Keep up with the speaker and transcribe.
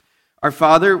Our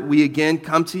Father, we again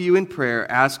come to you in prayer,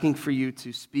 asking for you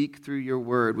to speak through your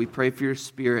word. We pray for your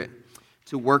Spirit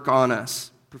to work on us,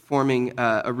 performing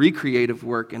a recreative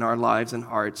work in our lives and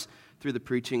hearts through the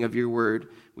preaching of your word.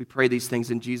 We pray these things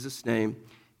in Jesus' name.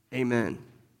 Amen.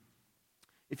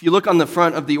 If you look on the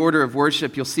front of the order of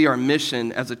worship, you'll see our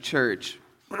mission as a church,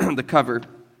 the cover.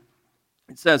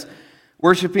 It says,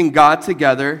 worshiping God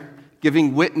together,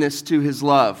 giving witness to his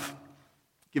love.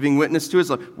 Giving witness to his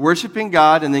love. Worshiping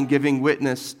God and then giving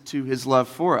witness to his love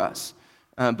for us,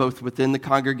 both within the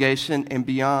congregation and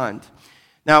beyond.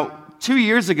 Now, 2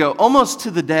 years ago, almost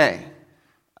to the day,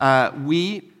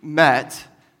 we met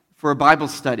for a Bible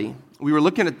study. We were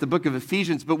looking at the book of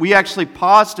Ephesians, but we actually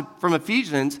paused from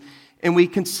Ephesians and we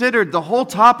considered the whole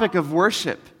topic of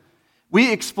worship. We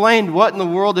explained what in the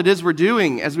world it is we're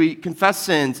doing as we confess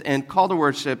sins and call to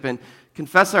worship and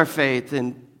confess our faith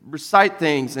and recite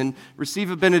things and receive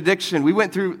a benediction. We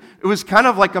went through, it was kind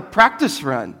of like a practice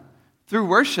run through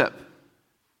worship.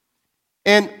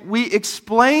 And we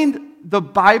explained the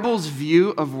Bible's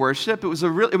view of worship. It was a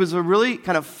really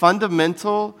kind of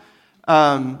fundamental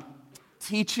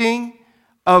teaching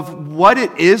of what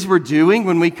it is we're doing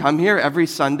when we come here every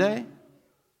Sunday,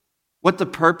 what the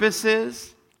purpose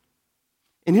is.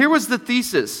 And here was the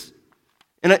thesis,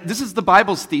 and this is the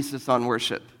Bible's thesis on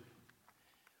worship.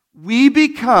 We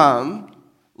become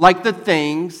like the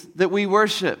things that we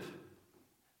worship.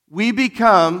 We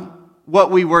become what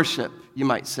we worship, you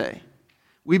might say.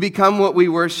 We become what we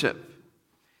worship.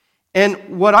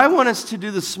 And what I want us to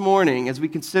do this morning as we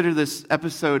consider this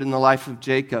episode in the life of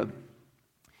Jacob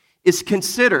is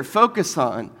focus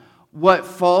on what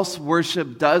false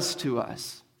worship does to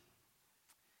us.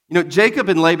 You know, Jacob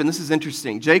and Laban, this is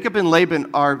interesting. Jacob and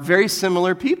Laban are very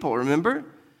similar people, remember?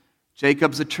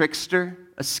 Jacob's a trickster,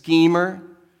 a schemer.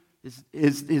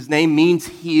 His name means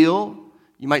heel.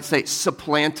 You might say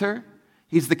supplanter.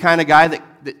 He's the kind of guy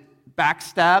that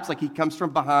backstabs, like he comes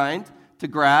from behind to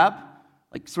grab,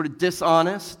 like sort of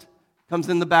dishonest, comes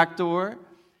in the back door.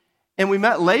 And we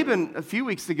met Laban a few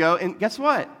weeks ago, and guess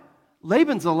what?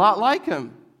 Laban's a lot like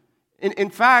him. In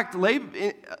fact,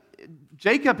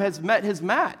 Jacob has met his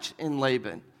match in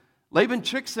Laban. Laban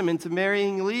tricks him into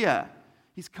marrying Leah.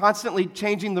 He's constantly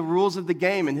changing the rules of the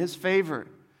game in his favor,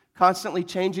 constantly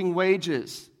changing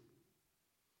wages.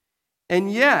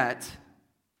 And yet,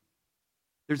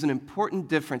 there's an important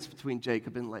difference between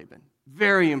Jacob and Laban.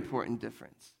 Very important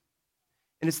difference.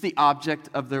 And it's the object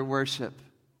of their worship.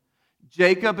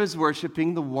 Jacob is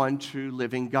worshiping the one true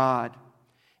living God.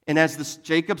 And as this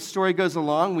Jacob's story goes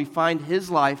along, we find his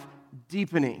life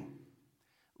deepening.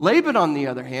 Laban, on the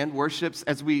other hand, worships,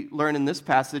 as we learn in this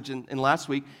passage and last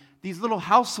week, these little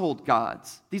household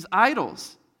gods, these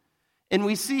idols. And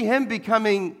we see him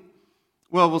becoming,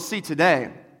 well, we'll see today,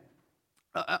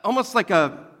 almost like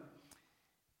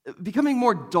becoming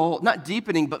more dull, not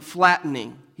deepening, but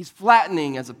flattening. He's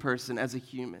flattening as a person, as a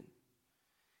human.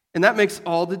 And that makes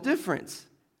all the difference.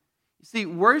 You see,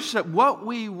 worship, what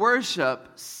we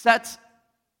worship sets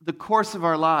the course of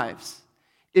our lives.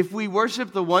 If we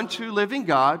worship the one true living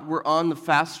God, we're on the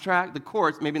fast track, the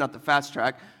course, maybe not the fast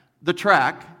track, the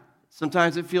track.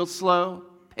 Sometimes it feels slow,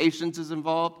 patience is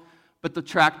involved, but the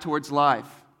track towards life.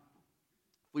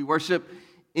 If we worship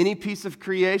any piece of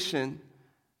creation,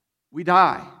 we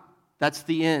die. That's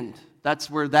the end. That's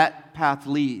where that path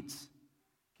leads.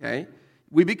 Okay?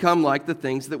 We become like the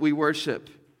things that we worship.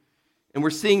 And we're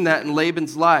seeing that in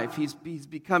Laban's life. He's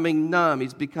becoming numb.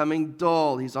 He's becoming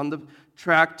dull. He's on the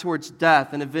track towards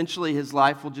death. And eventually his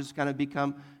life will just kind of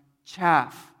become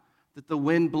chaff that the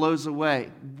wind blows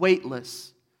away,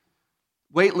 weightless.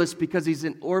 Weightless because he's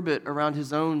in orbit around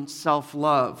his own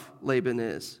self-love, Laban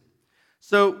is.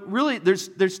 So really, there's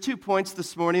 2 points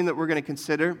this morning that we're going to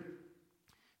consider.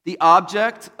 The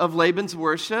object of Laban's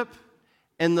worship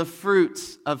and the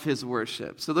fruits of his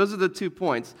worship. So those are the 2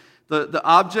 points. The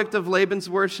object of Laban's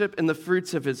worship and the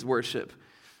fruits of his worship.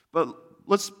 But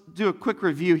let's do a quick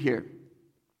review here.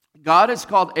 God has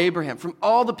called Abraham from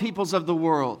all the peoples of the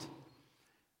world.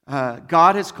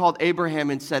 God has called Abraham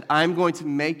and said, I'm going to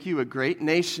make you a great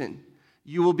nation.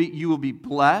 You will be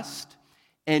blessed,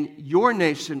 and your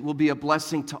nation will be a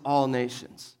blessing to all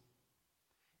nations.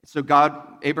 So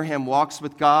Abraham walks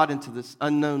with God into this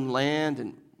unknown land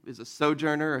and is a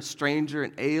sojourner, a stranger,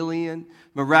 an alien.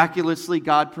 Miraculously,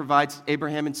 God provides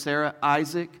Abraham and Sarah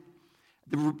Isaac.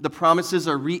 The promises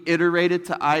are reiterated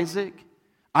to Isaac.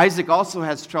 Isaac also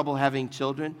has trouble having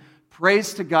children.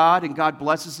 Prays to God, and God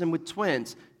blesses him with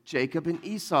twins, Jacob and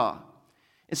Esau.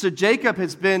 And so Jacob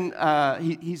has been,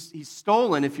 he's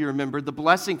stolen, if you remember, the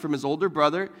blessing from his older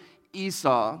brother,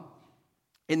 Esau.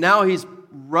 And now he's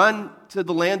run to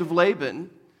the land of Laban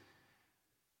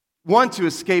One, to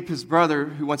escape his brother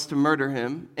who wants to murder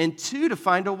him, and two, to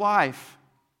find a wife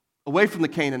away from the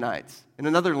Canaanites in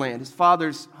another land, his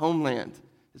father's homeland,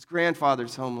 his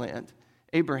grandfather's homeland,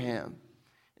 Abraham.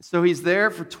 And so he's there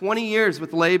for 20 years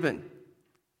with Laban.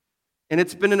 And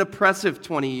it's been an oppressive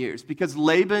 20 years because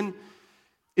Laban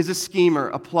is a schemer,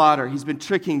 a plotter. He's been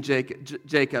tricking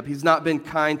Jacob. He's not been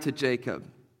kind to Jacob.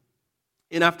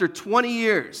 And after 20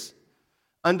 years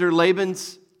under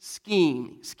Laban's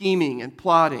scheming and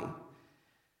plotting,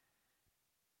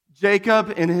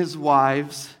 Jacob and his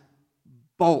wives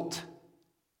bolt.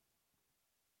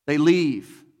 They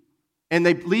leave. And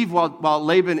they leave while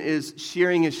Laban is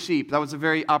shearing his sheep. That was a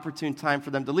very opportune time for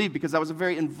them to leave because that was a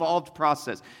very involved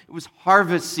process. It was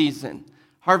harvest season,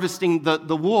 harvesting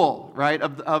the wool, right,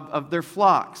 of their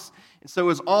flocks. And so it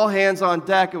was all hands on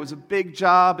deck. It was a big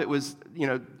job. It was,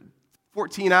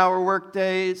 14-hour work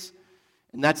days.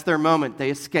 And that's their moment. They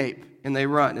escape and they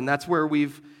run. And that's where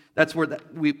we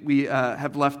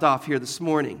have left off here this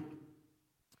morning.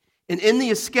 And in the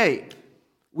escape,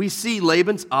 we see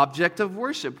Laban's object of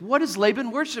worship. What is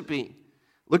Laban worshiping?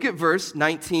 Look at verse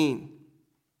 19.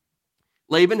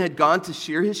 Laban had gone to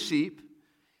shear his sheep,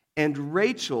 and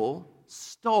Rachel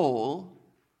stole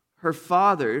her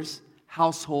father's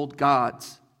household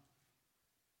gods.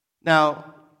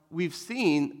 Now, we've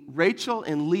seen Rachel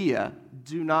and Leah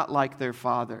do not like their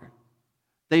father.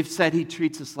 They've said he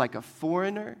treats us like a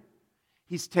foreigner.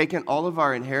 He's taken all of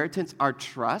our inheritance, our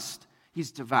trust.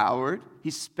 He's devoured.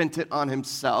 He's spent it on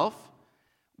himself.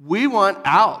 We want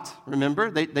out.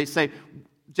 Remember? They say,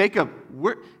 Jacob,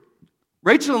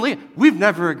 Rachel and Leah, we've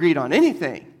never agreed on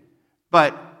anything.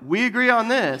 But we agree on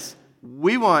this.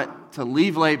 We want to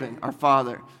leave Laban, our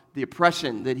father, the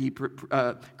oppression that he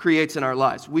creates in our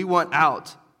lives. We want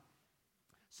out.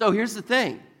 So here's the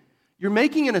thing. You're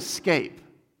making an escape.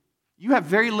 You have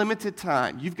very limited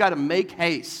time. You've got to make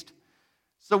haste.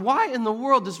 So why in the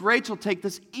world does Rachel take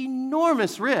this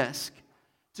enormous risk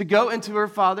to go into her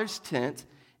father's tent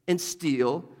and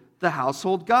steal the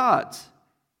household gods?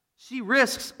 She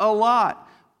risks a lot.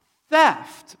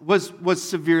 Theft was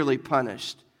severely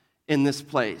punished in this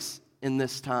place, in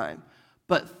this time.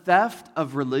 But theft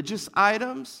of religious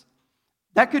items,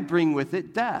 that could bring with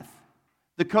it death.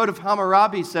 The Code of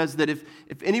Hammurabi says that if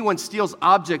anyone steals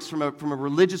objects from a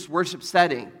religious worship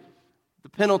setting, the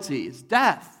penalty is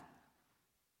death.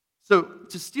 So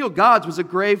to steal gods was a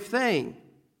grave thing.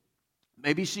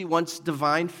 Maybe she wants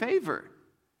divine favor.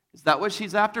 Is that what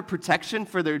she's after? Protection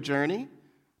for their journey?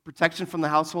 Protection from the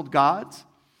household gods?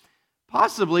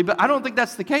 Possibly, but I don't think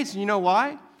that's the case. And you know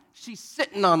why? She's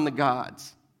sitting on the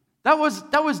gods. That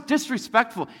was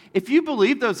disrespectful. If you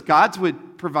believed those gods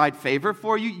would provide favor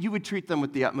for you, you would treat them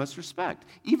with the utmost respect,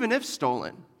 even if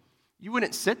stolen. You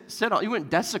wouldn't sit on, you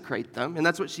wouldn't desecrate them, and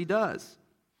that's what she does.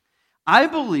 I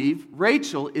believe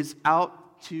Rachel is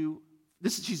out to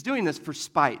this. She's doing this for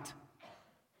spite.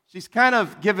 She's kind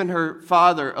of given her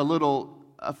father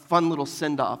a fun little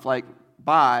send-off, like,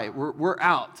 bye, we're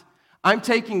out. I'm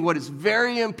taking what is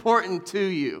very important to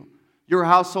you, your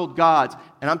household gods,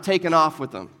 and I'm taking off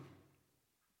with them.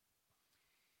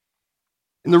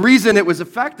 And the reason it was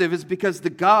effective is because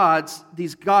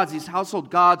these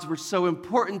household gods were so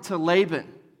important to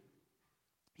Laban.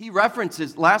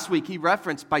 Last week he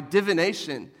referenced by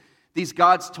divination, these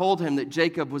gods told him that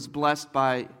Jacob was blessed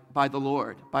by the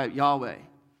Lord, by Yahweh.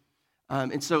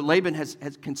 And so Laban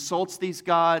consults these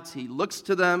gods. He looks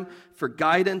to them for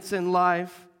guidance in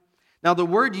life. Now the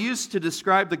word used to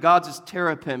describe the gods is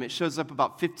teraphim. It shows up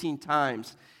about 15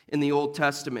 times in the Old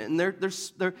Testament. And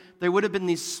they would have been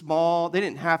these small, they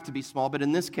didn't have to be small, but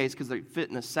in this case, because they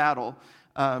fit in a saddle,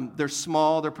 they're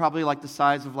small. They're probably like the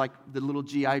size of like the little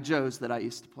G.I. Joes that I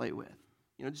used to play with.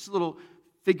 Just little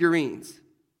figurines.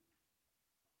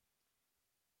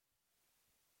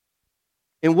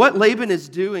 And what Laban is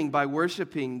doing by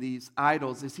worshiping these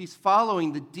idols is he's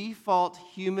following the default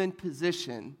human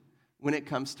position when it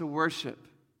comes to worship.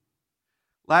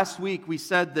 Last week we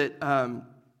said that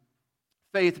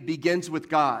faith begins with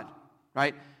God,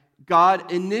 right?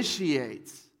 God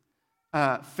initiates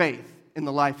faith in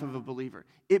the life of a believer.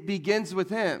 It begins with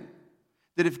Him.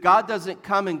 That if God doesn't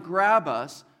come and grab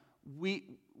us, we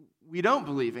don't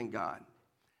believe in God.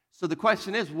 So the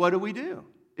question is, what do?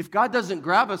 If God doesn't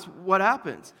grab us, what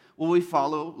happens? Well, we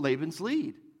follow Laban's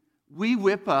lead. We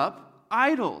whip up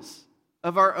idols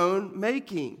of our own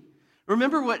making.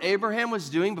 Remember what Abraham was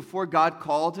doing before God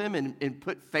called him and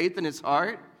put faith in his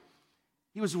heart?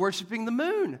 He was worshiping the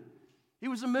moon. He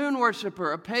was a moon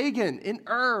worshiper, a pagan in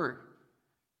Ur.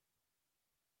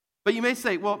 But you may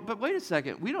say, well, but wait a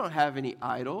second, we don't have any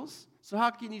idols. So how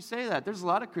can you say that? There's a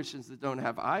lot of Christians that don't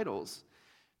have idols.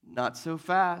 Not so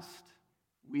fast.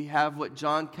 We have what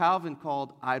John Calvin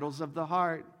called idols of the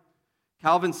heart.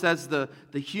 Calvin says the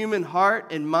human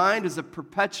heart and mind is a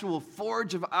perpetual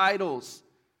forge of idols,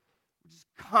 just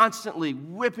constantly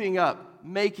whipping up,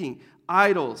 making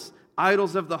idols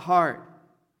of the heart.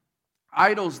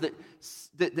 Idols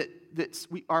that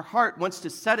our heart wants to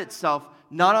set itself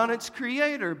not on its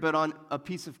creator, but on a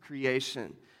piece of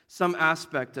creation, some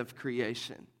aspect of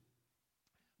creation.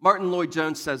 Martin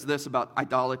Lloyd-Jones says this about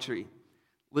idolatry.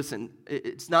 Listen,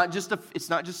 it's not just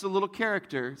a little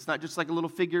character. It's not just like a little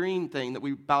figurine thing that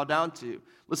we bow down to.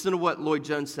 Listen to what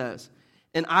Lloyd-Jones says.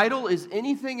 An idol is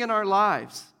anything in our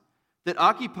lives that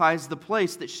occupies the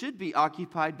place that should be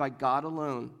occupied by God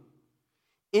alone.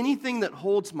 Anything that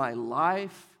holds my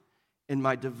life and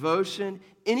my devotion,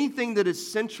 anything that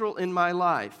is central in my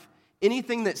life,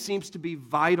 anything that seems to be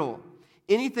vital,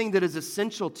 anything that is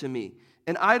essential to me.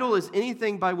 An idol is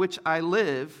anything by which I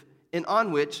live and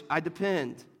on which I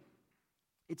depend.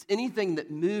 It's anything that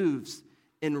moves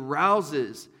and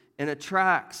rouses and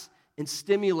attracts and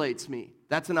stimulates me.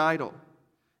 That's an idol.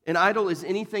 An idol is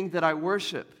anything that I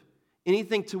worship,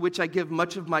 anything to which I give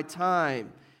much of my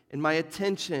time and my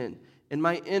attention and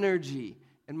my energy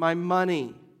and my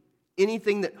money,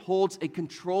 anything that holds a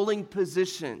controlling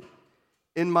position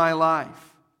in my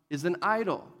life is an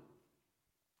idol.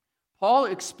 Paul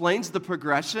explains the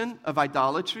progression of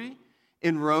idolatry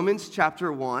in Romans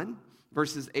chapter 1,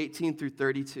 verses 18 through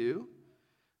 32.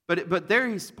 But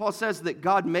there Paul says that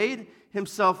God made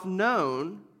himself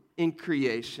known in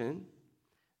creation,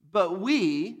 but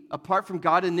we, apart from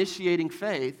God initiating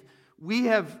faith, we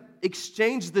have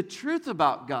exchanged the truth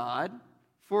about God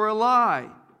for a lie,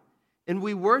 and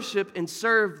we worship and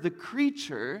serve the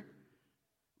creature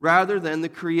rather than the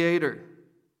Creator.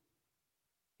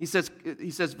 He says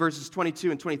verses 22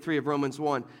 and 23 of Romans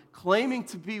 1, claiming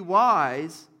to be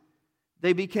wise,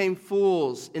 they became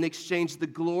fools and exchanged the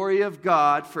glory of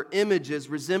God for images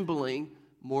resembling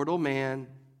mortal man,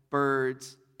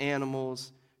 birds,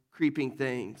 animals, creeping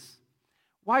things.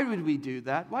 Why would we do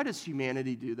that? Why does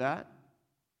humanity do that?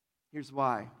 Here's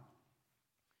why.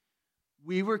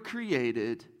 We were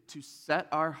created to set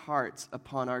our hearts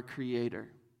upon our Creator,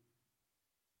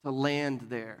 to land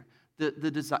there.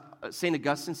 St.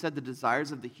 Augustine said the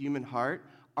desires of the human heart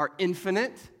are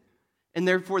infinite, and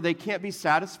therefore they can't be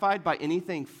satisfied by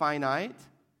anything finite.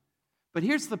 But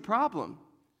here's the problem.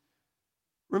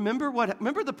 Remember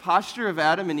the posture of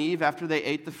Adam and Eve after they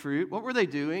ate the fruit? What were they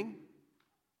doing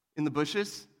in the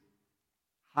bushes?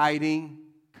 Hiding,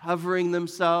 covering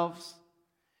themselves.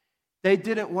 They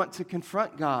didn't want to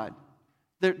confront God.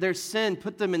 Their sin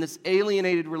put them in this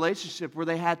alienated relationship where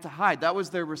they had to hide. That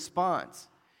was their response.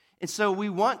 And so we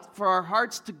want for our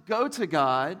hearts to go to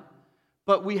God,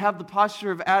 but we have the posture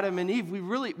of Adam and Eve.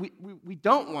 We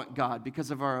don't want God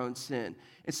because of our own sin.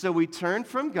 And so we turn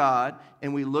from God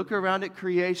and we look around at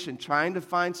creation trying to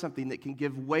find something that can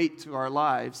give weight to our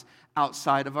lives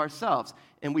outside of ourselves.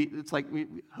 And it's like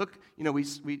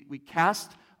we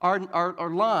cast our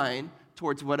line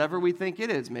towards whatever we think it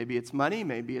is. Maybe it's money,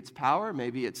 maybe it's power,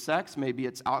 maybe it's sex, maybe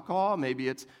it's alcohol, maybe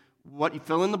it's what you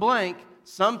fill in the blank,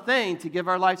 something to give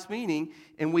our life's meaning,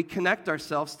 and we connect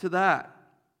ourselves to that.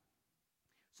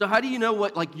 So how do you know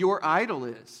what your idol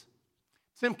is?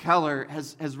 Tim Keller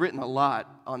has written a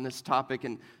lot on this topic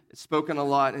and spoken a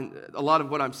lot, and a lot of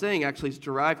what I'm saying actually is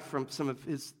derived from some of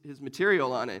his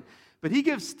material on it. But he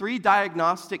gives 3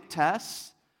 diagnostic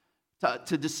tests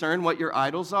to discern what your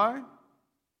idols are.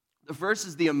 The first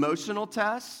is the emotional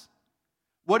test.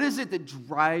 What is it that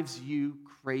drives you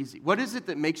crazy? What is it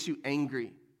that makes you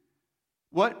angry?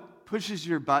 What pushes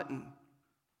your button?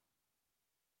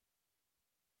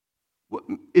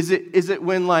 Is it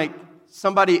when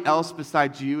somebody else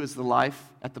besides you is the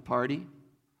life at the party?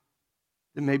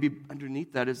 Then maybe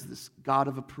underneath that is this God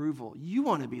of approval. You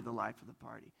want to be the life of the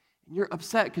party. And you're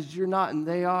upset because you're not and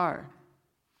they are.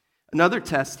 Another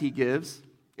test he gives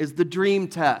is the dream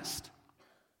test.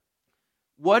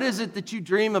 What is it that you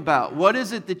dream about? What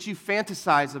is it that you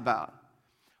fantasize about?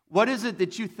 What is it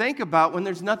that you think about when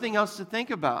there's nothing else to think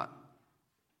about?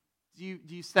 Do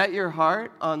you set your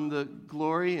heart on the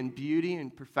glory and beauty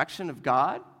and perfection of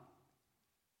God?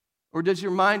 Or does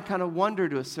your mind kind of wander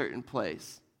to a certain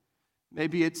place?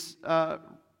 Maybe it's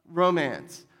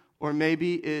romance, or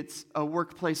maybe it's a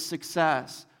workplace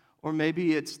success, or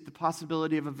maybe it's the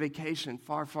possibility of a vacation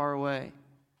far, far away.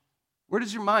 Where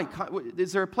does your mind,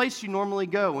 is there a place you normally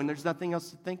go when there's nothing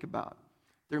else to think about?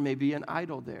 There may be an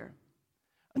idol there.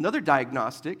 Another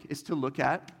diagnostic is to look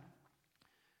at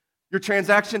your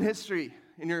transaction history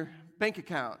in your bank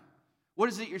account. What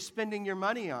is it you're spending your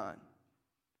money on?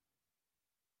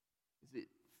 Is it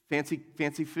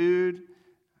fancy food?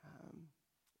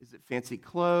 Is it fancy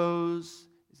clothes?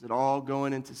 Is it all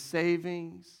going into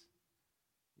savings?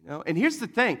 And here's the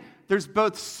thing. There's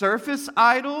both surface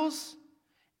idols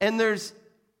and there's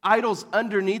idols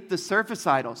underneath the surface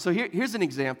idol. So here's an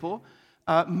example.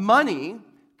 Money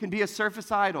can be a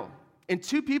surface idol. And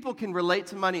two people can relate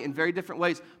to money in very different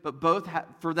ways, but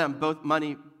for them, both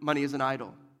money is an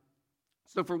idol.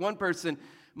 So for one person,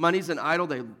 money's an idol.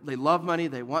 They love money,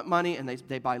 they want money, and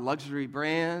they buy luxury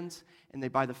brands, and they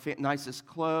buy the nicest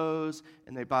clothes,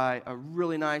 and they buy a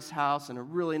really nice house in a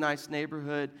really nice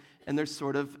neighborhood, and there's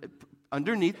sort of,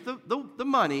 underneath the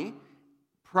money,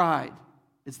 pride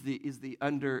is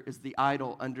the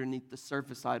idol underneath the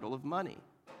surface idol of money.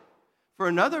 For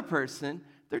another person,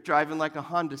 they're driving like a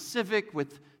Honda Civic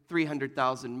with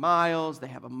 300,000 miles. They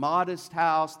have a modest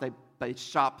house. They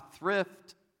shop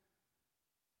thrift.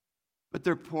 But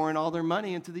they're pouring all their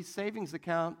money into these savings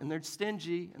account, and they're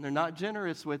stingy, and they're not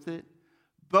generous with it.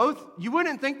 Both, you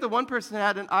wouldn't think the one person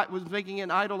was making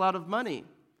an idol out of money,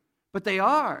 but they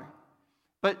are.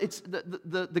 But it's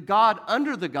the God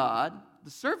under the God,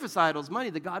 the surface idol's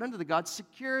money, the God under the God's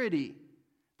security.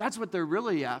 That's what they're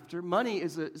really after. Money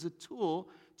is a tool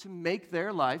to make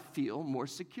their life feel more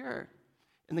secure.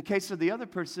 In the case of the other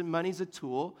person, money's a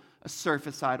tool, a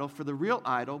surface idol, for the real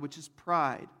idol, which is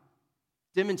pride,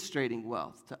 demonstrating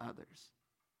wealth to others.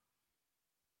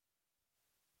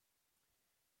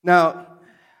 Now,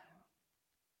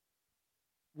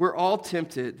 we're all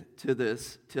tempted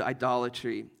to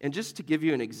idolatry. And just to give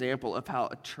you an example of how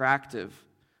attractive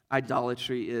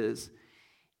idolatry is,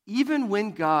 even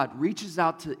when God reaches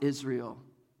out to Israel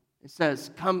and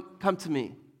says, come to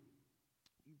me,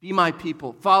 be my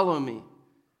people, follow me,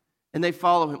 and they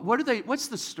follow him, what's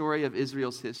the story of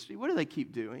Israel's history? What do they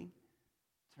keep doing?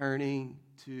 Turning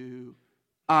to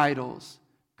idols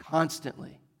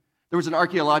constantly. There was an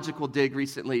archaeological dig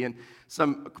recently, and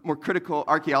some more critical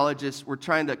archaeologists were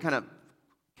trying to kind of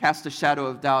cast a shadow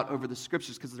of doubt over the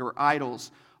scriptures because there were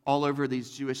idols all over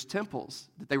these Jewish temples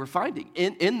that they were finding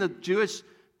in the Jewish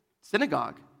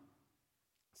synagogues,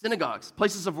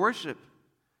 places of worship.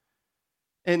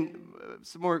 And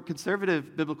some more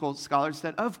conservative biblical scholars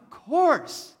said, of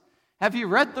course, have you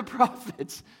read the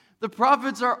prophets? The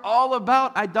prophets are all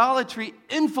about idolatry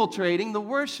infiltrating the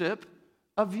worship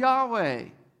of Yahweh.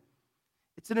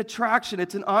 It's an attraction.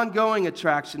 It's an ongoing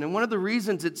attraction. And one of the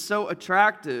reasons it's so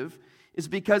attractive is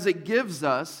because it gives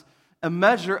us a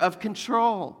measure of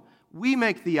control. We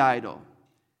make the idol.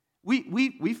 We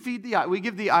feed the idol. We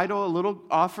give the idol a little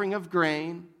offering of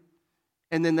grain,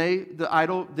 and then the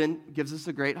idol then gives us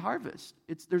a great harvest.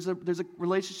 There's a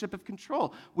relationship of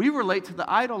control. We relate to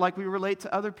the idol like we relate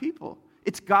to other people.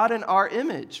 It's God in our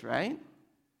image, right?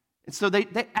 And so they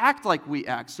act like we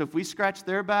act. So if we scratch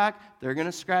their back, they're going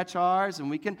to scratch ours, and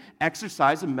we can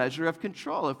exercise a measure of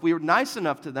control. If we are nice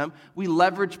enough to them, we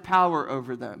leverage power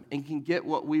over them and can get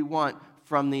what we want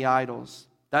from the idols.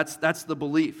 That's the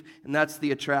belief, and that's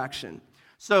the attraction.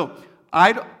 So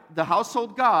the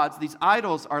household gods, these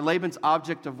idols, are Laban's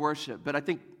object of worship. But I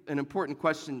think an important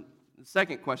question, the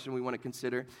second question we want to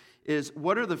consider, is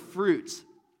what are the fruits?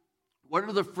 What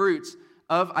are the fruits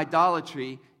of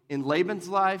idolatry in Laban's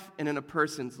life and in a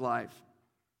person's life?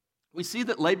 We see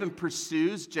that Laban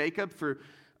pursues Jacob for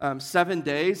 7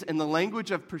 days, and the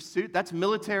language of pursuit, that's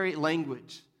military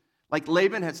language. Like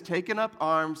Laban has taken up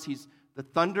arms, he's the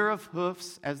thunder of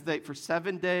hoofs for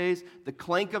 7 days, the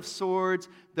clank of swords,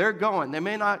 they're going. They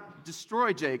may not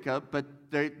destroy Jacob, but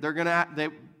they're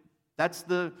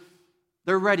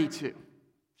ready to,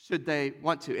 should they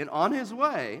want to. And on his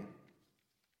way,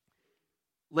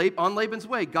 on Laban's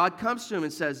way, God comes to him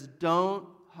and says, don't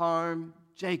harm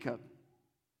Jacob.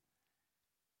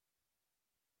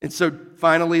 And so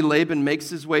finally, Laban makes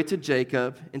his way to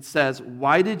Jacob and says,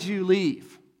 why did you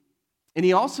leave? And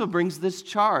he also brings this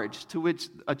charge,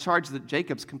 a charge that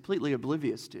Jacob's completely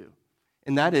oblivious to.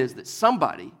 And that is that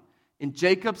somebody in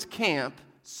Jacob's camp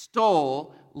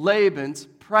stole Laban's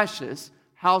precious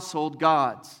household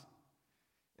gods.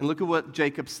 And look at what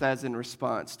Jacob says in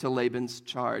response to Laban's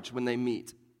charge when they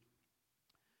meet.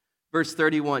 Verse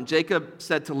 31, Jacob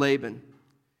said to Laban,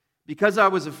 because I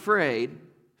was afraid,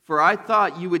 for I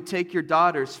thought you would take your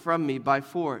daughters from me by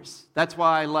force. That's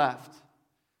why I left.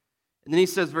 And then he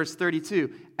says, verse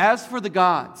 32, as for the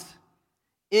gods,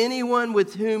 anyone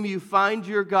with whom you find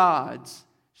your gods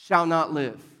shall not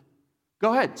live.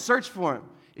 Go ahead, search for them.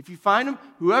 If you find them,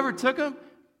 whoever took them,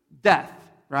 death,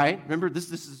 right? Remember, this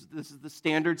is the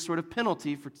standard sort of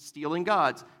penalty for stealing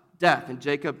gods, death. And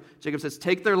Jacob says,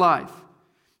 take their life.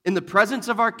 In the presence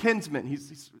of our kinsmen,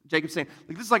 Jacob's saying,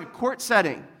 this is like a court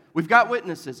setting. We've got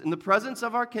witnesses. In the presence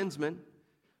of our kinsmen,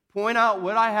 Point out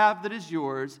what I have that is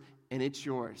yours, and it's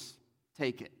yours.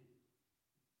 Take it.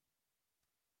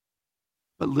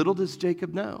 But little does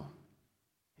Jacob know,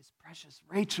 his precious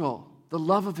Rachel, the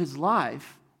love of his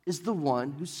life, is the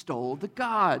one who stole the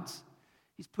gods.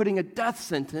 He's putting a death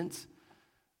sentence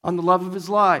on the love of his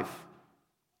life.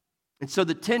 And so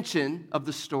the tension of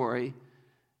the story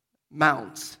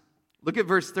mounts. Look at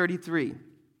verse 33.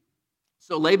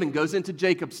 So Laban goes into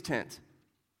Jacob's tent.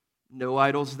 No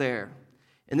idols there.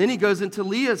 And then he goes into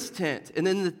Leah's tent, and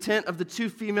then the tent of the two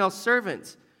female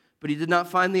servants. But he did not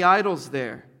find the idols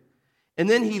there. And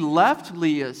then he left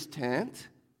Leah's tent,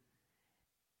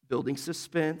 building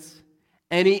suspense,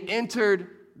 and he entered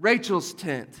Rachel's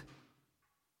tent.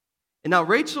 And now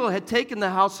Rachel had taken the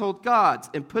household gods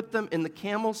and put them in the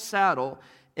camel's saddle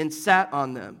and sat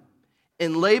on them.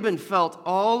 And Laban felt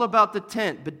all about the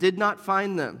tent, but did not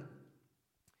find them.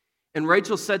 And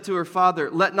Rachel said to her father,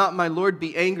 "Let not my Lord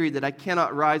be angry that I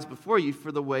cannot rise before you,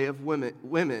 for the way of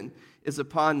women is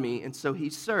upon me." And so he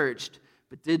searched,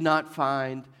 but did not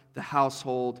find the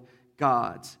household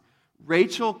gods.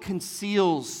 Rachel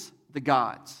conceals the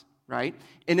gods, right?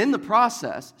 And in the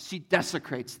process, she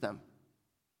desecrates them.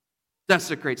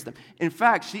 Desecrates them. In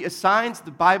fact, she assigns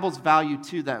the Bible's value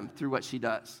to them through what she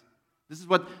does. This is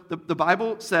what the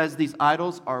Bible says: these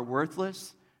idols are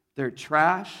worthless, they're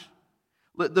trash.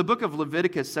 The book of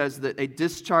Leviticus says that a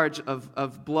discharge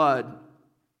of blood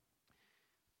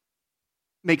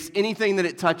makes anything that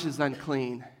it touches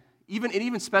unclean. It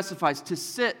even specifies to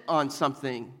sit on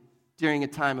something during a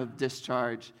time of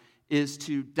discharge is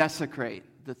to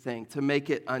desecrate the thing, to make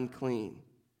it unclean.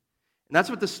 And that's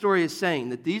what the story is saying,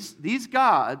 that these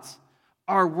gods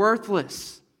are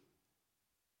worthless.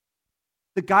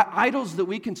 The idols that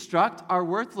we construct are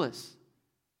worthless.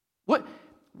 What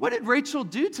did Rachel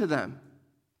do to them?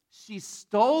 She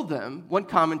stole them. One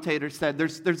commentator said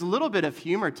there's a little bit of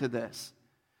humor to this.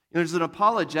 There's an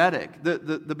apologetic.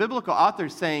 The biblical author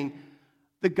is saying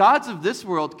the gods of this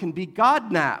world can be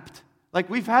God-napped. Like,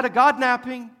 we've had a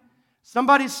God-napping.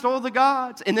 Somebody stole the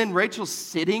gods, and then Rachel's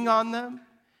sitting on them.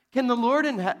 Can the Lord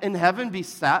in heaven be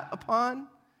sat upon?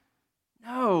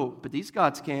 No, but these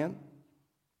gods can.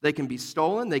 They can be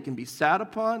stolen, they can be sat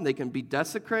upon, they can be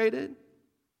desecrated.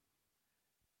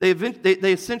 They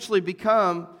essentially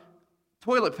become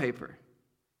toilet paper,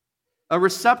 a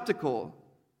receptacle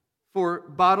for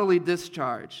bodily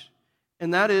discharge.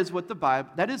 And that is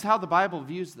how the Bible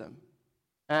views them,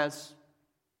 as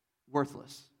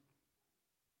worthless.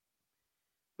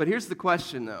 But here's the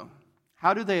question, though.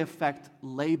 How do they affect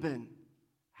Laban?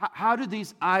 How do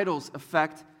these idols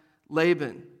affect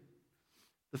Laban?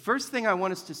 The first thing I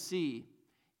want us to see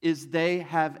is they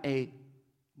have a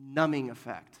numbing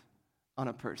effect on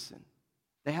a person.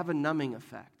 They have a numbing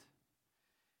effect.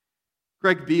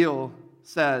 Greg Beale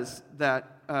says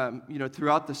that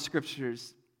throughout the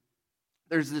scriptures,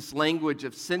 there's this language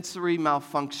of sensory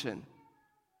malfunction.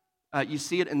 You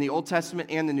see it in the Old Testament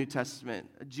and the New Testament.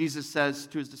 Jesus says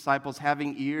to his disciples,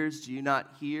 "Having ears, do you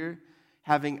not hear?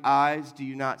 Having eyes, do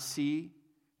you not see?"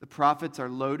 The prophets are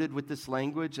loaded with this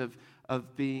language of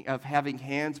having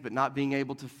hands but not being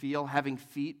able to feel, having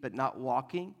feet but not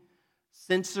walking.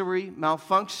 Sensory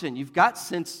malfunction. You've got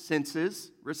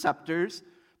senses, receptors,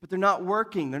 but they're not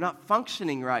working. They're not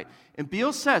functioning right. And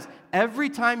Beale says, every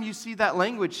time you see that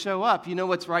language show up, you know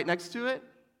what's right next to it?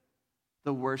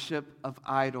 The worship of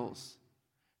idols.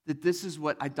 That this is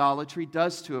what idolatry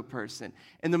does to a person.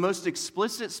 And the most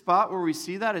explicit spot where we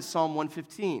see that is Psalm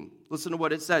 115. Listen to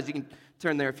what it says. You can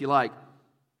turn there if you like.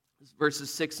 It's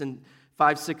verses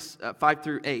 5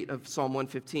 through 8 of Psalm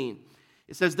 115.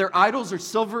 It says, "Their idols are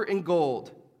silver and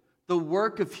gold, the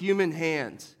work of human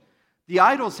hands. The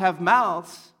idols have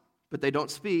mouths, but they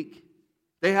don't speak.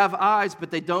 They have eyes,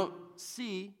 but they don't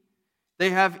see.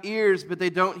 They have ears, but they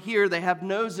don't hear. They have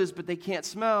noses, but they can't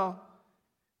smell.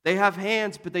 They have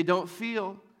hands, but they don't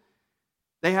feel.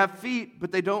 They have feet,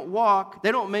 but they don't walk.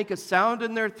 They don't make a sound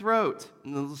in their throat."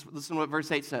 And listen to what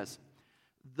verse 8 says.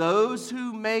 "Those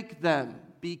who make them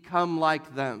become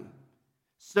like them.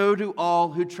 So do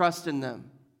all who trust in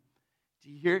them." Do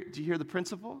you hear the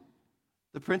principle?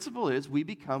 The principle is we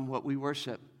become what we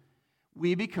worship.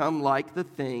 We become like the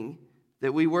thing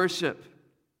that we worship.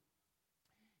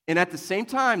 And at the same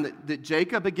time that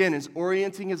Jacob, again, is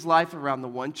orienting his life around the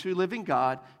one true living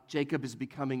God, Jacob is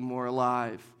becoming more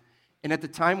alive. And at the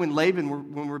time when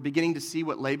we're beginning to see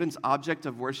what Laban's object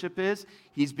of worship is,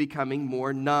 he's becoming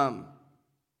more numb.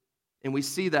 And we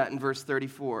see that in verse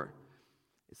 34.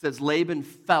 It says, "Laban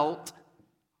felt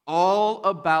all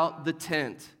about the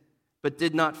tent, but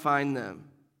did not find them."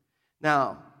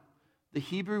 Now, the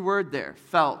Hebrew word there,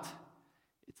 felt,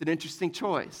 it's an interesting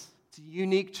choice. It's a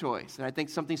unique choice, and I think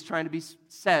something's trying to be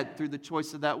said through the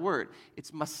choice of that word.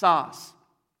 It's masas.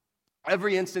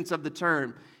 Every instance of the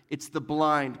term, it's the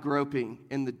blind groping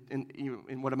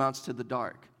in what amounts to the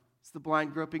dark. It's the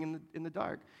blind groping in the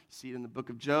dark. You see it in the book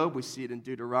of Job. We see it in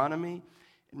Deuteronomy.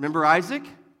 Remember Isaac?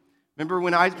 Remember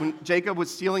when Jacob was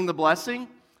stealing the blessing?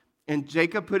 And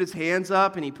Jacob put his hands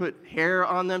up and he put hair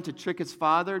on them to trick his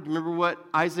father. Do you remember what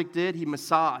Isaac did? He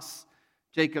massaged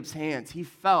Jacob's hands. He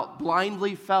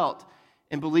blindly felt,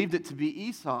 and believed it to be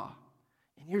Esau.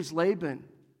 And here's Laban.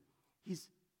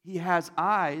 He has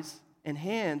eyes and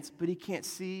hands, but he can't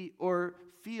see or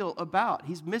feel about.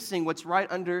 He's missing what's right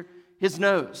under his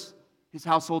nose, his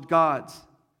household gods.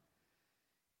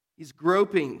 He's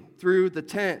groping through the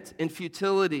tent in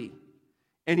futility.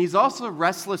 And he's also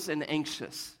restless and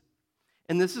anxious.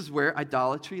 And this is where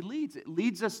idolatry leads. It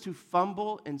leads us to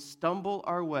fumble and stumble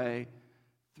our way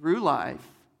through life,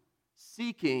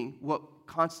 seeking what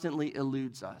constantly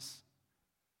eludes us.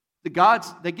 The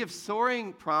gods, they give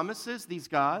soaring promises, these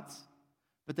gods,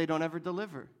 but they don't ever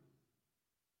deliver.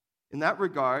 In that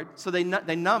regard, so they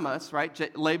numb us,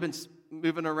 right? Laban's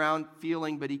moving around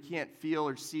feeling, but he can't feel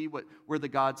or see where the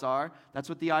gods are. That's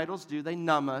what the idols do. They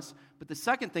numb us. But the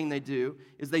second thing they do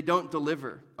is they don't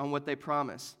deliver on what they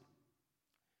promise.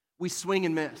 We swing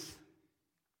and miss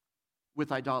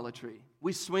with idolatry.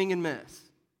 We swing and miss.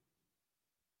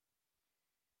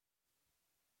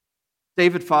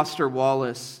 David Foster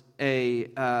Wallace, a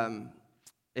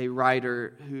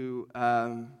writer who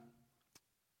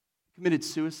committed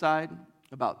suicide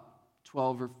about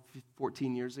 12 or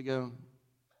 14 years ago.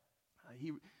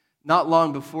 Not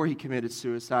long before he committed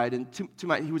suicide, and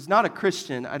he was not a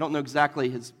Christian. I don't know exactly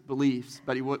his beliefs,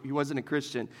 but he wasn't a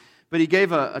Christian. But he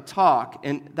gave a talk,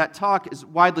 and that talk is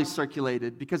widely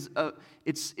circulated because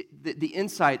the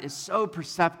insight is so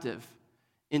perceptive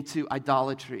into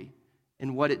idolatry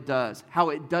and what it does, how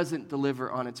it doesn't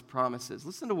deliver on its promises.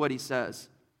 Listen to what he says.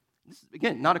 This is,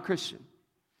 again, not a Christian.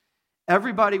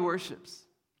 Everybody worships.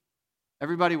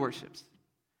 Everybody worships.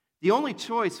 The only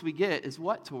choice we get is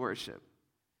what to worship.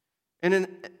 And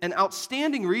an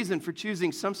outstanding reason for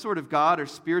choosing some sort of God or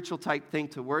spiritual type thing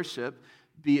to worship,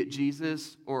 be it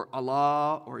Jesus or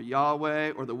Allah or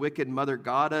Yahweh or the wicked mother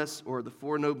goddess or the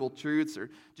Four Noble Truths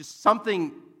or just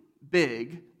something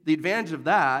big, the advantage of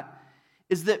that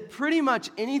is that pretty much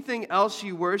anything else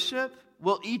you worship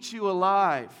will eat you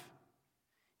alive.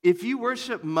 If you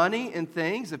worship money and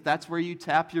things, if that's where you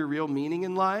tap your real meaning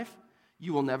in life,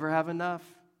 you will never have enough.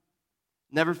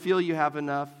 Never feel you have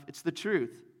enough. It's the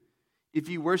truth. If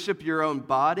you worship your own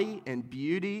body and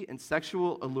beauty and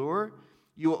sexual allure,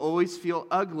 you will always feel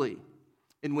ugly.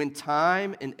 And when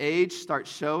time and age start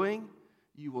showing,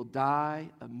 you will die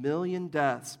a million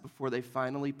deaths before they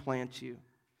finally plant you.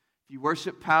 If you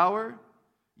worship power,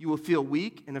 you will feel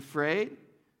weak and afraid.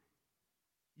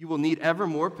 You will need ever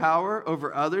more power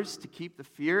over others to keep the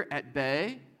fear at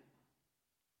bay.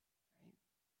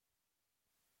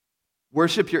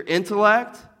 Worship your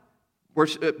intellect,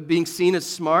 being seen as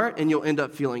smart, and you'll end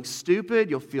up feeling stupid.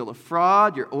 You'll feel a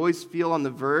fraud. You'll always feel on the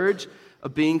verge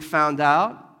of being found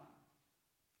out.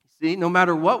 See, no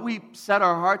matter what we set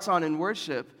our hearts on in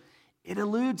worship, it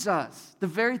eludes us. The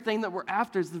very thing that we're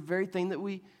after is the very thing that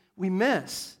we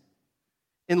miss.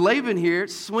 And Laban here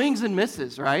swings and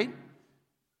misses, right?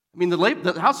 I mean,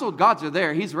 the household gods are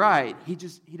there. He's right. He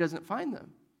doesn't find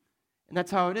them. And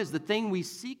that's how it is. The thing we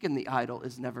seek in the idol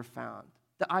is never found.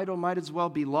 The idol might as well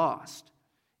be lost.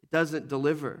 It doesn't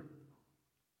deliver.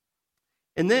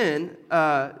 And then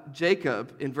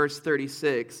Jacob, in verse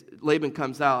 36, Laban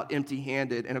comes out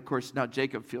empty-handed. And of course, now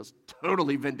Jacob feels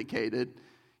totally vindicated.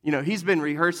 You know, he's been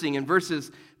rehearsing in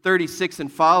verses 36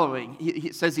 and following.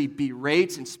 He says he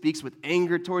berates and speaks with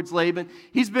anger towards Laban.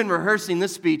 He's been rehearsing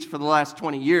this speech for the last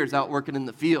 20 years out working in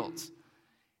the fields.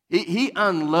 He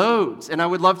unloads, and I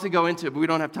would love to go into it, but we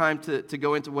don't have time to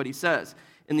go into what he says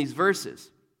in these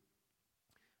verses.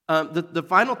 The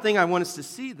final thing I want us to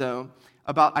see, though,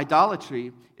 about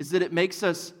idolatry is that it makes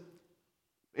us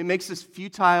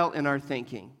futile in our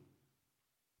thinking.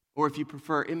 Or if you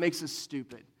prefer, it makes us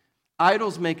stupid.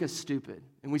 Idols make us stupid,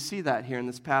 and we see that here in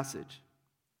this passage.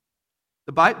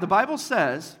 The Bible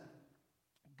says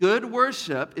good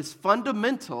worship is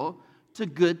fundamental to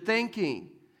good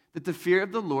thinking. That the fear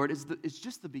of the Lord is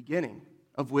just the beginning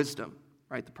of wisdom,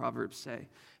 right? The Proverbs say.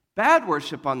 Bad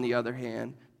worship, on the other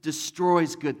hand,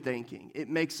 destroys good thinking. It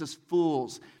makes us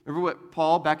fools. Remember what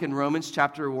Paul, back in Romans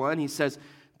chapter 1, he says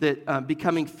that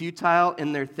becoming futile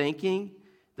in their thinking,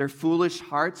 their foolish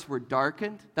hearts were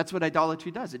darkened. That's what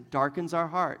idolatry does. It darkens our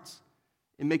hearts.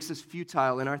 It makes us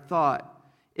futile in our thought.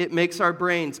 It makes our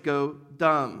brains go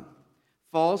dumb.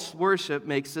 False worship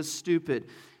makes us stupid.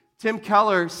 Tim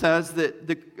Keller says that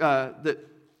that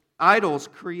idols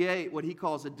create what he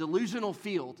calls a delusional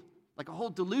field, like a whole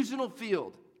delusional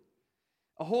field,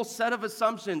 a whole set of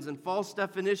assumptions and false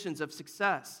definitions of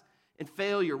success and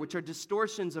failure, which are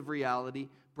distortions of reality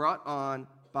brought on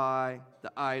by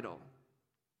the idol.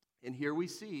 And here we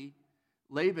see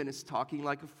Laban is talking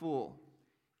like a fool.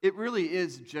 It really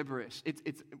is gibberish.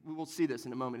 We'll see this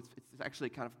in a moment. It's actually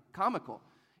kind of comical.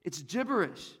 It's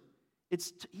gibberish.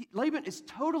 Laban is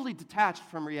totally detached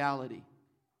from reality.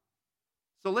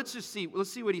 So let's see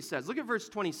what he says. Look at verse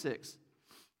 26.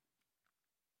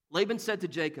 Laban said to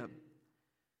Jacob,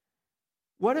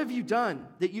 "What have you done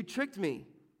that you tricked me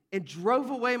and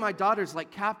drove away my daughters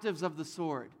like captives of the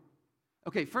sword?"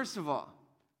 Okay, first of all,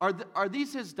 are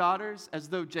these his daughters as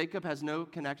though Jacob has no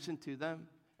connection to them?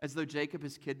 As though Jacob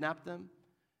has kidnapped them?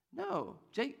 No.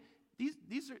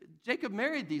 Jacob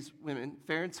married these women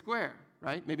fair and square,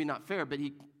 right? Maybe not fair, but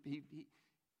he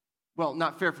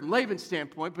not fair from Laban's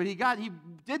standpoint, but he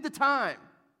did the time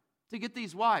to get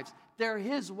these wives. They're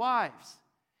his wives.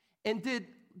 And did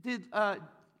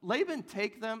Laban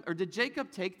take them, or did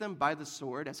Jacob take them by the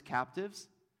sword as captives?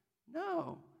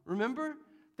 No. Remember?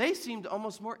 They seemed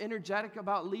almost more energetic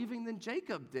about leaving than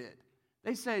Jacob did.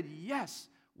 They said, "Yes,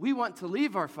 we want to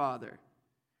leave our father."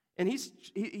 And he's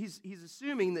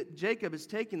assuming that Jacob is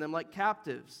taking them like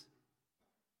captives.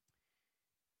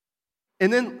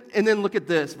 And then look at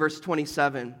this, verse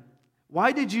 27.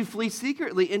 "Why did you flee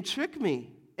secretly and trick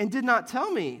me and did not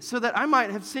tell me so that I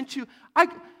might have sent you?"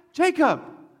 Jacob,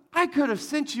 I could have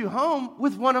sent you home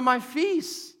with one of my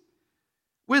feasts,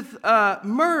 with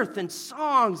mirth and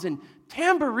songs and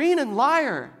tambourine and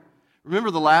lyre.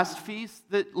 Remember the last feast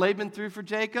that Laban threw for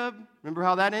Jacob? Remember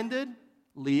how that ended?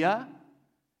 Leah.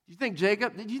 Do you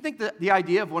think that the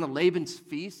idea of one of Laban's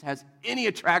feasts has any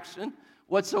attraction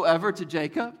whatsoever to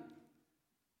Jacob?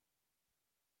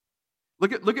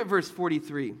 Look at verse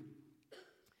 43. It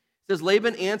says,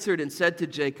 "Laban answered and said to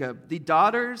Jacob, 'The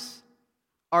daughters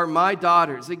are my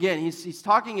daughters.'" Again, he's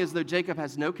talking as though Jacob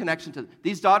has no connection to them.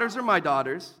 "These daughters are my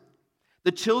daughters.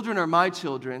 The children are my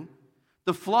children.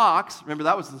 The flocks," remember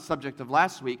that was the subject of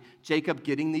last week, Jacob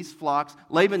getting these flocks.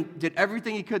 Laban did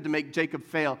everything he could to make Jacob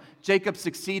fail. Jacob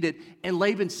succeeded, and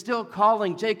Laban's still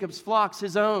calling Jacob's flocks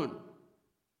his own.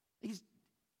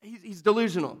 He's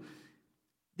delusional.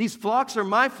 "These flocks are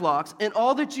my flocks, and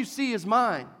all that you see is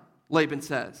mine," Laban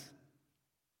says.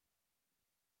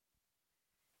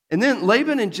 And then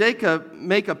Laban and Jacob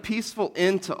make a peaceful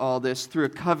end to all this through a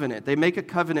covenant. They make a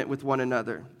covenant with one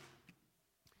another.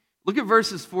 Look at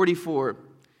verses 44.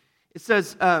 It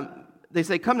says, they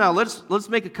say, "Come now, let's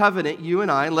make a covenant, you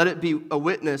and I, and let it be a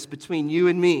witness between you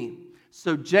and me."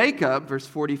 So Jacob, verse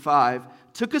 45,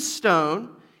 took a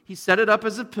stone, he set it up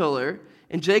as a pillar,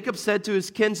 and Jacob said to his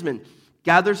kinsmen,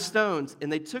 "Gather stones."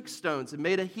 And they took stones and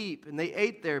made a heap, and they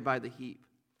ate there by the heap.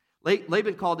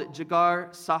 Laban called it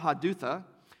Jegar Sahadutha,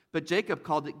 but Jacob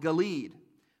called it Gilead.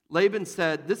 Laban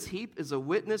said, "This heap is a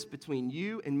witness between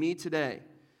you and me today."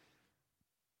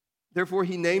 Therefore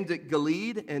he named it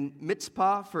Gilead and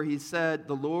Mitzpah, for he said,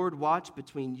 "The Lord watch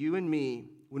between you and me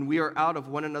when we are out of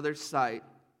one another's sight.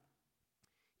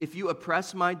 If you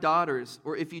oppress my daughters,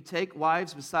 or if you take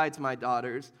wives besides my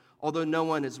daughters, although no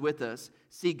one is with us,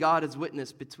 see, God is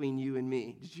witness between you and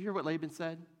me." Did you hear what Laban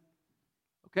said?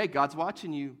 Okay, God's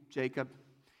watching you, Jacob.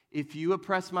 If you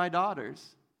oppress my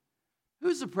daughters,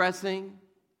 who's oppressing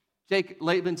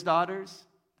Laban's daughters?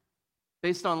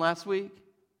 Based on last week?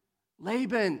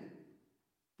 Laban.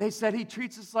 They said he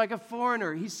treats us like a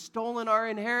foreigner. He's stolen our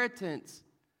inheritance.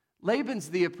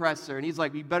 Laban's the oppressor, and he's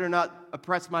like, "You better not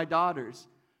oppress my daughters."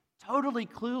 Totally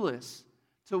clueless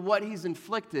to what he's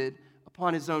inflicted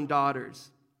upon his own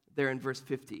daughters there in verse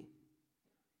 50.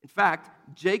 In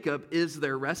fact, Jacob is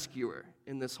their rescuer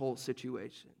in this whole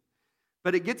situation.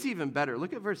 But it gets even better.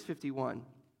 Look at verse 51.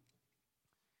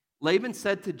 Laban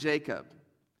said to Jacob,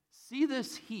 "See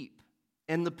this heap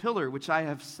and the pillar which I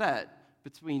have set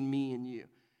between me and you."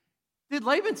 Did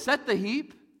Laban set the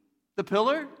heap, the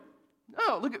pillar?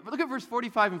 No, look at verse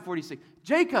 45 and 46.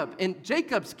 Jacob and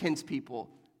Jacob's kinspeople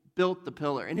built the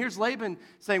pillar. And here's Laban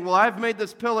saying, "Well, I've made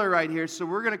this pillar right here, so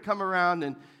we're going to come around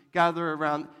and gather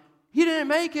around." He didn't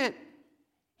make it.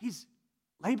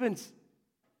 Laban's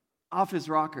off his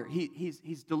rocker.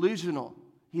 He's delusional.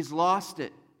 He's lost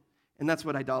it. And that's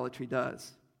what idolatry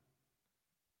does.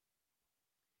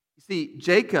 You see,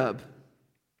 Jacob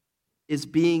is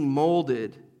being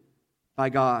molded by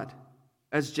God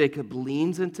as Jacob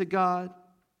leans into God.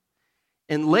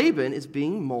 And Laban is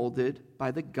being molded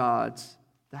by the gods,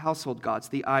 the household gods,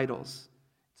 the idols.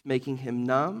 It's making him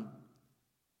numb.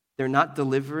 They're not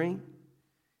delivering.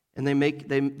 And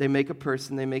they make a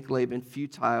person, they make Laban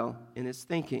futile in his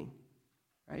thinking.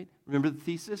 Right? Remember the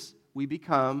thesis? We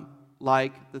become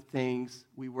like the things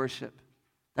we worship.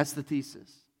 That's the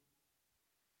thesis.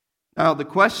 Now, the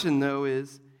question, though,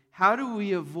 is how do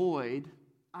we avoid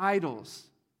idols?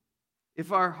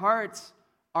 If our hearts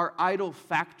are idol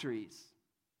factories,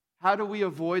 how do we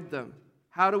avoid them?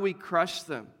 How do we crush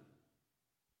them?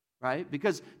 Right?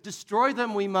 Because destroy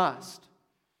them we must.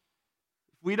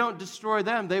 If we don't destroy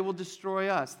them, they will destroy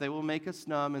us. They will make us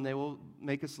numb, and they will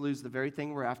make us lose the very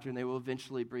thing we're after, and they will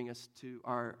eventually bring us to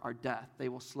our death. They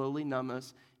will slowly numb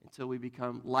us until we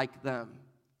become like them,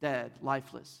 dead,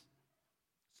 lifeless.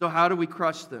 So how do we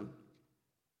crush them?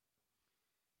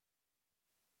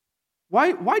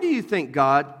 Why do you think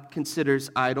God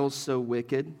considers idols so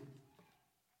wicked?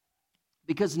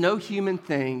 Because no human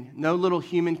thing, no little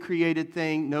human created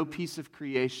thing, no piece of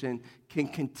creation can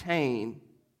contain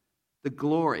the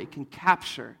glory, can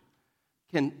capture,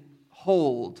 can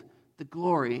hold the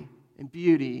glory and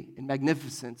beauty and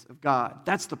magnificence of God.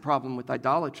 That's the problem with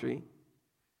idolatry.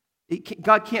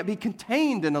 God can't be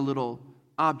contained in a little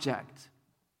object.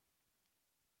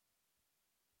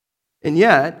 And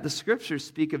yet, the scriptures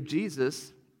speak of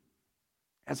Jesus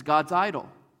as God's idol,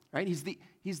 right? He's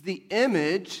the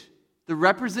image, the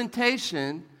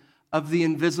representation of the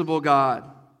invisible God.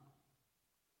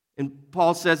 And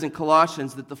Paul says in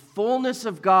Colossians that the fullness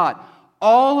of God,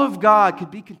 all of God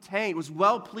could be contained, was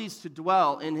well pleased to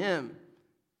dwell in him.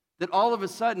 That all of a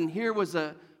sudden here was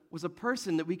a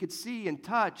person that we could see and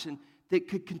touch and that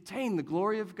could contain the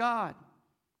glory of God.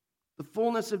 The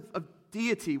fullness of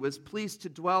deity was pleased to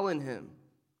dwell in him.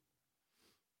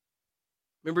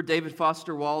 Remember David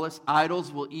Foster Wallace?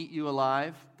 Idols will eat you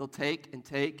alive. They'll take and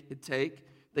take and take.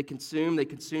 They consume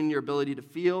your ability to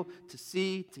feel, to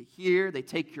see, to hear. They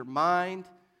take your mind.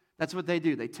 That's what they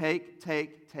do. They take.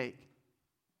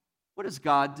 What does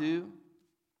God do?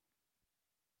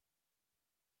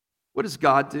 What does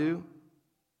God do?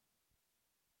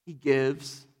 He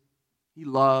gives. He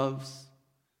loves.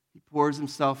 He pours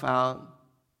himself out.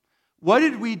 What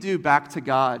did we do back to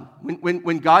God?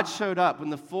 When God showed up, when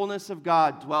the fullness of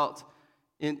God dwelt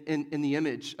in the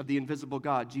image of the invisible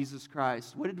God, Jesus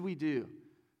Christ, what did we do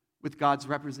with God's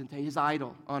representation, his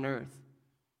idol on earth?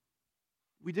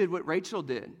 We did what Rachel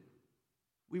did.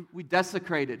 We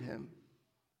desecrated him.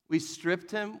 We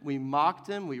stripped him. We mocked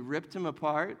him. We ripped him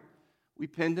apart. We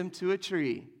pinned him to a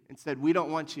tree and said, "We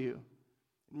don't want you."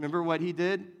 Remember what he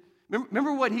did?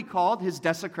 Remember what he called his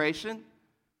desecration?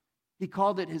 He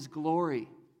called it his glory.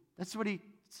 That's what he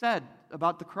said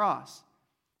about the cross.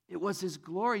 It was his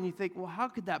glory. And you think, well, how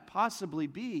could that possibly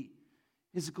be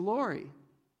his glory?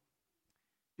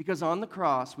 Because on the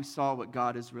cross, we saw what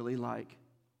God is really like.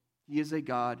 He is a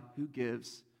God who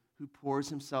gives, who pours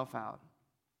himself out.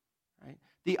 Right?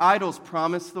 The idols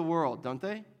promise the world, don't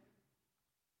they?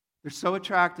 They're so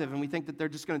attractive, and we think that they're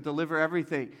just going to deliver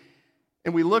everything.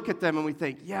 And we look at them and we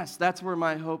think, yes, that's where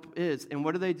my hope is. And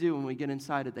what do when we get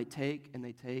inside it? They take and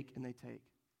they take and they take.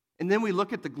 And then we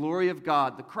look at the glory of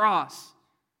God, the cross,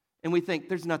 and we think,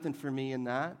 there's nothing for me in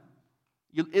that.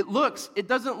 It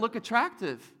doesn't look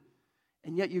attractive.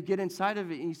 And yet you get inside of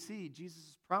it and you see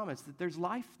Jesus' promise that there's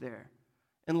life there,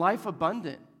 and life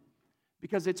abundant,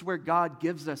 because it's where God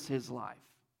gives us his life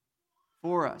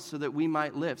for us so that we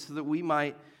might live, so that we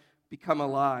might become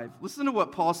alive. Listen to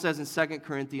what Paul says in 2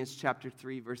 Corinthians chapter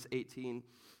 3, verse 18.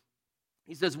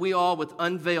 He says, we all with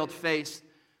unveiled face,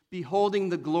 beholding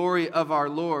the glory of our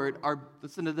Lord,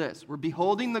 listen to this, we're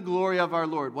beholding the glory of our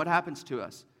Lord. What happens to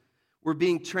us? We're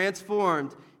being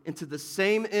transformed into the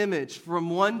same image from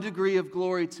one degree of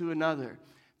glory to another.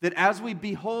 That as we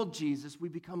behold Jesus, we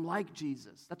become like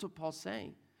Jesus. That's what Paul's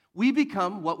saying. We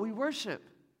become what we worship.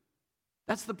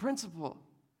 That's the principle.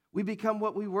 We become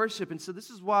what we worship. And so this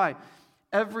is why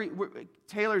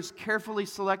Taylor's carefully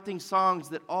selecting songs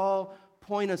that all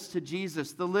point us to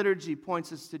Jesus. The liturgy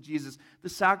points us to Jesus. The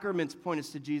sacraments point us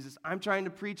to Jesus. I'm trying to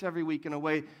preach every week in a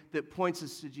way that points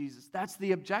us to Jesus. That's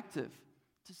the objective,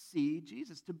 to see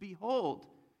Jesus, to behold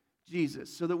Jesus,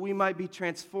 so that we might be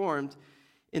transformed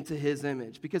into his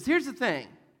image. Because here's the thing.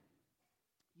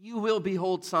 You will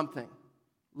behold something.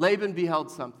 Laban beheld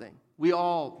something. We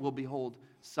all will behold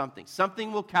something.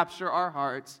 Something will capture our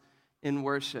hearts in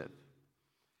worship.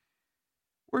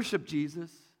 Worship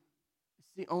Jesus.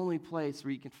 It's the only place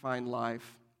where you can find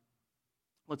life.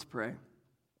 Let's pray.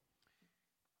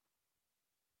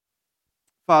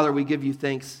 Father, we give you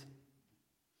thanks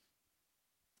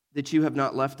that you have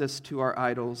not left us to our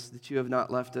idols, that you have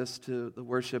not left us to the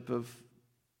worship of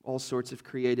all sorts of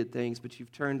created things, but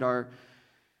you've turned our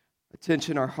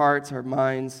attention, our hearts, our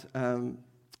minds,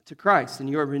 to Christ, and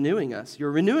you are renewing us.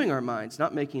 You're renewing our minds,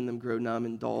 not making them grow numb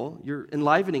and dull. You're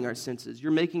enlivening our senses.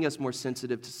 You're making us more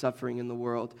sensitive to suffering in the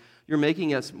world. You're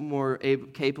making us more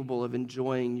capable of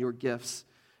enjoying your gifts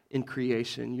in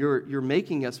creation. You're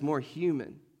making us more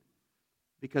human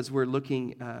because we're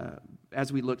looking,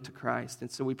 as we look to Christ.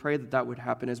 And so we pray that that would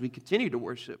happen as we continue to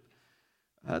worship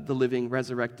the living,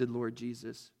 resurrected Lord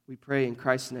Jesus. We pray in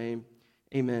Christ's name,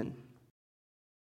 amen.